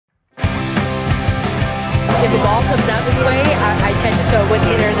if a ball comes out this way, I catch it so it wouldn't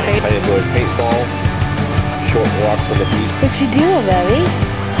hit her in the face. I enjoy paintball, short walks on the beach. What you doing, baby?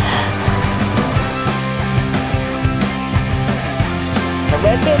 A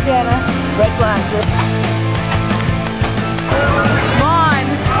red bandana, red glasses. Vaughn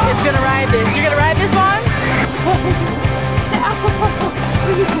is gonna ride this. You're gonna ride this, Vaughn?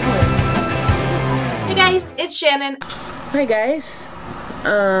 Hey guys, it's Shannon. Hi guys.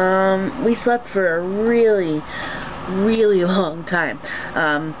 We slept for a really long time.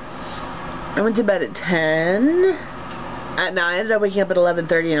 I went to bed at 10. No, I ended up waking up at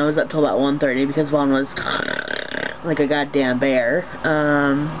 11:30 and I was up till about 1:30 because Vaughn was like a goddamn bear.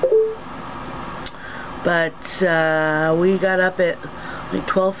 But we got up at like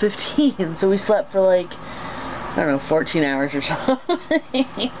 12:15, so we slept for like, I don't know, 14 hours or something.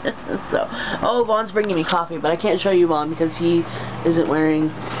 So, oh, Vaughn's bringing me coffee, but I can't show you Vaughn because he isn't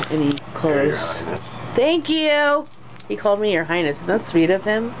wearing any clothes. Thank you. He called me Your Highness. Isn't that sweet of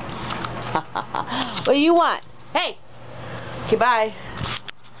him? What do you want? Hey. Okay, bye.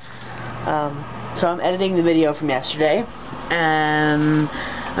 So I'm editing the video from yesterday, and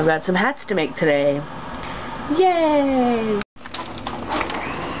I've got some hats to make today. Yay!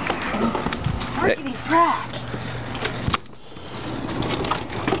 Frickety frack!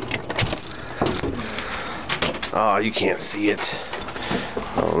 Oh, you can't see it.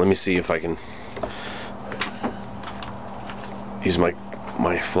 Oh, let me see if I can use my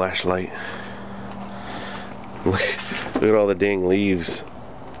flashlight. Look at all the dang leaves.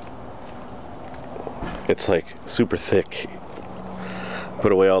 It's like super thick.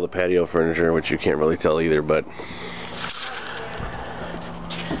 Put away all the patio furniture, which you can't really tell either, but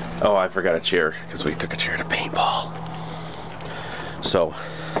oh, I forgot a chair because we took a chair to paintball. So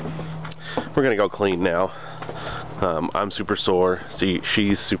we're gonna go clean now. I'm super sore. See,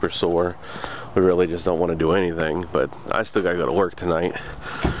 she's super sore. We really just don't want to do anything, but I still gotta go to work tonight.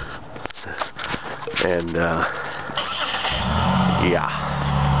 And yeah.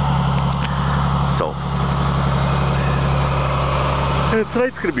 So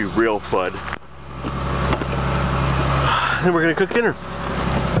tonight's gonna be real fun. And we're gonna cook dinner.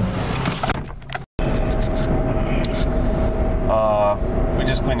 We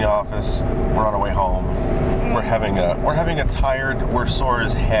just cleaned the office. We're on our way home. We're having a tired, we're sore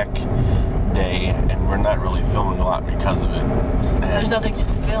as heck day, and we're not really filming a lot because of it. And there's nothing to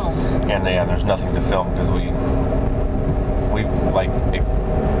film. And yeah, there's nothing to film because we like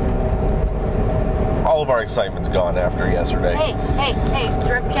all of our excitement's gone after yesterday. Hey,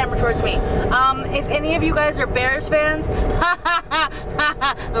 direct the camera towards me. If any of you guys are Bears fans,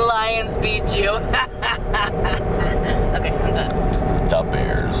 Lions beat you. Okay, I'm done. The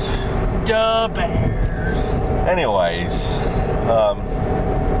Bears. The Bears. Anyways,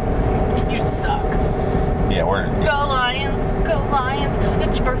 you suck. Yeah, we're go Lions,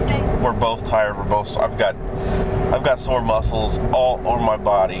 it's your birthday. We're both tired. I've got sore muscles all over my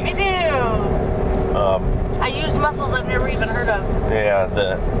body. I do. I used muscles I've never even heard of. Yeah,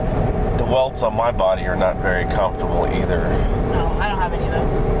 the welts on my body are not very comfortable either. No, I don't have any of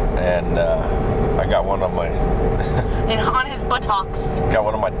those. And I got one on my and on his buttocks. Got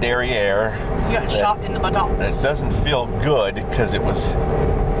one on my derriere. You got shot in the buttocks. It doesn't feel good because it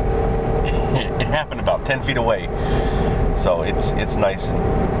happened about 10 feet away. So it's nice and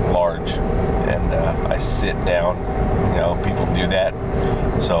large, and I sit down. You know, people do that.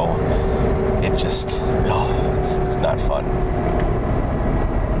 So it just, it's not fun.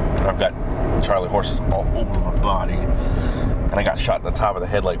 And I've got Charlie horses all over my body, and I got shot in the top of the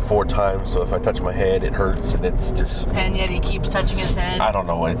head like 4 times. So if I touch my head, it hurts, and it's just. And yet he keeps touching his head. I don't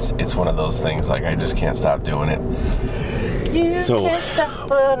know. It's one of those things. Like I just can't stop doing it. You so can't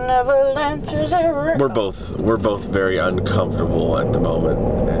stop avalanches. We're both very uncomfortable at the moment,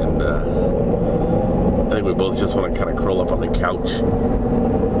 and I think we both just want to kind of curl up on the couch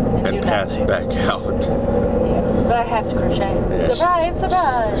and pass back out. Yeah, but I have to crochet. Yeah, surprise!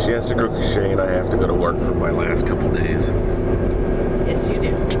 She has to crochet, and I have to go to work for my last couple days. Yes, you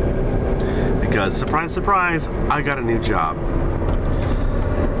do. Because surprise, surprise, I got a new job.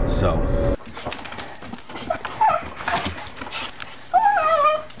 So.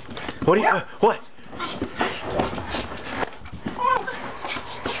 What do you, what?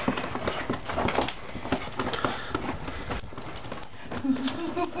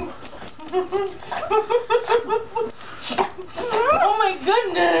 Oh my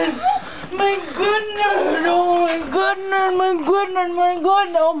goodness! My goodness! Oh my goodness! My goodness! My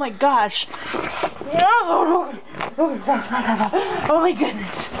goodness! Oh my gosh! Oh my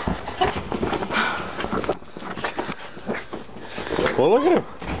goodness! Well, look at him.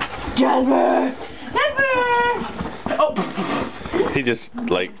 Jasper! Jasper! Oh! He just,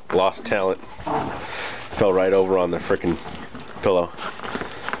 like, lost talent. Fell right over on the frickin' pillow.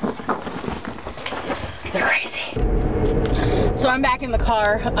 They're crazy. So I'm back in the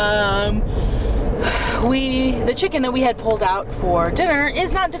car. The chicken that we had pulled out for dinner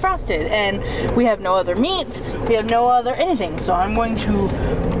is not defrosted, and we have no other meat, we have no other anything. So I'm going to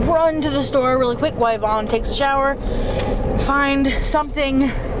run to the store really quick while Vaughn takes a shower, find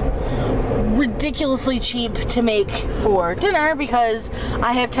something ridiculously cheap to make for dinner because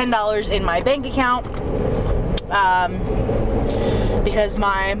I have $10 in my bank account. Because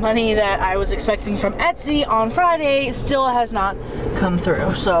my money that I was expecting from Etsy on Friday still has not come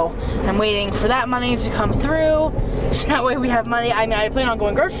through. So I'm waiting for that money to come through. So that way we have money. I mean, I plan on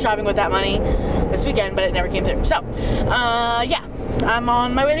going grocery shopping with that money this weekend, but it never came through. So, yeah, I'm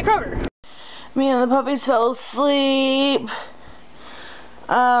on my way to Kroger. Me and the puppies fell asleep.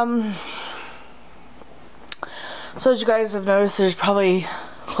 So as you guys have noticed, there's probably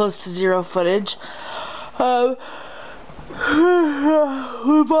close to 0 footage. When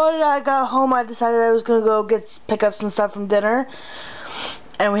Vaughn and I got home, I decided I was gonna go pick up some stuff from dinner,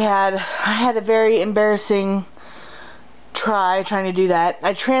 and I had a very embarrassing trying to do that.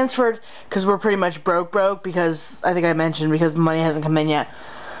 I transferred, because we're pretty much broke because I think I mentioned because money hasn't come in yet.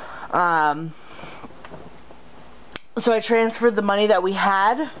 So I transferred the money that we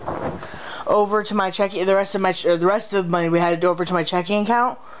had over to my checking, the rest of the money we had over to my checking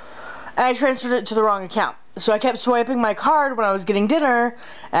account, and I transferred it to the wrong account. So I kept swiping my card when I was getting dinner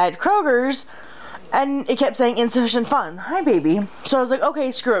at Kroger's, and it kept saying insufficient funds. Hi, baby. So I was like,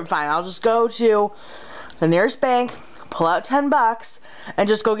 okay, screw it, fine. I'll just go to the nearest bank, pull out $10, and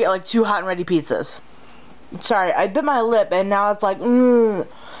just go get like 2 hot and ready pizzas. Sorry, I bit my lip, and now it's like,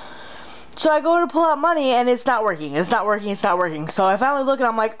 So I go to pull out money, and it's not working. It's not working. It's not working. So I finally look, and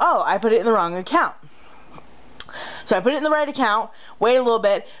I'm like, oh, I put it in the wrong account. So I put it in the right account, wait a little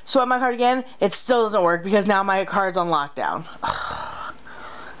bit, swipe my card again, it still doesn't work because now my card's on lockdown.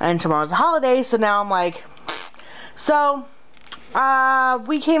 And tomorrow's a holiday, so now I'm like, so,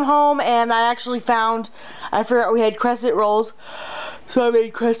 we came home and I actually I forgot we had crescent rolls, so I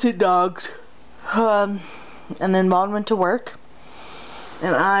made crescent dogs. And then Vaughn went to work,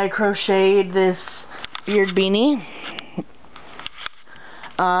 and I crocheted this beard beanie,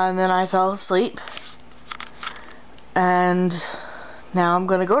 and then I fell asleep. And now I'm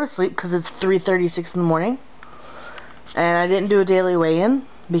gonna go to sleep because it's 3:36 in the morning, and I didn't do a daily weigh-in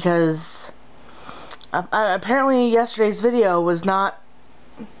because apparently yesterday's video was not,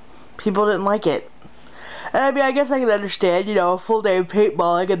 people didn't like it. And I mean, I guess I can understand, you know, a full day of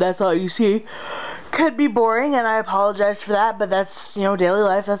paintballing and that's all you see could be boring, and I apologize for that, but that's, you know, daily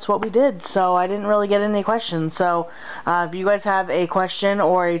life, that's what we did. So I didn't really get any questions. So if you guys have a question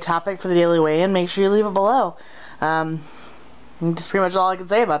or a topic for the daily weigh-in, make sure you leave it below. That's pretty much all I can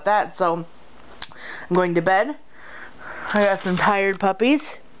say about that. So I'm going to bed. I got some tired puppies.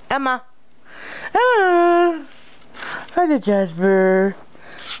 Emma. Hi to Jasper.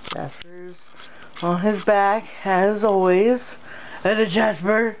 Jasper's on his back as always. And to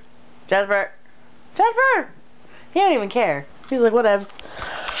Jasper. Jasper. He don't even care. He's like, whatevs.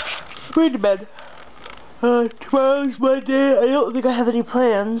 Going to bed. Tomorrow's Monday. I don't think I have any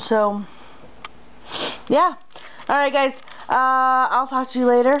plans, so yeah. Alright guys, I'll talk to you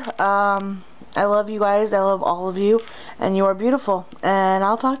later. I love you guys, I love all of you, and you are beautiful. And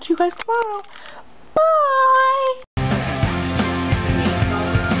I'll talk to you guys tomorrow. Bye!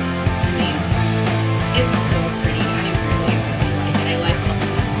 It's so pretty. I really like it. I like all the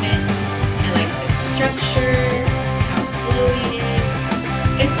movement. I like the structure, how flowy it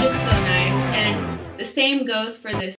is. It's just so nice. And the same goes for this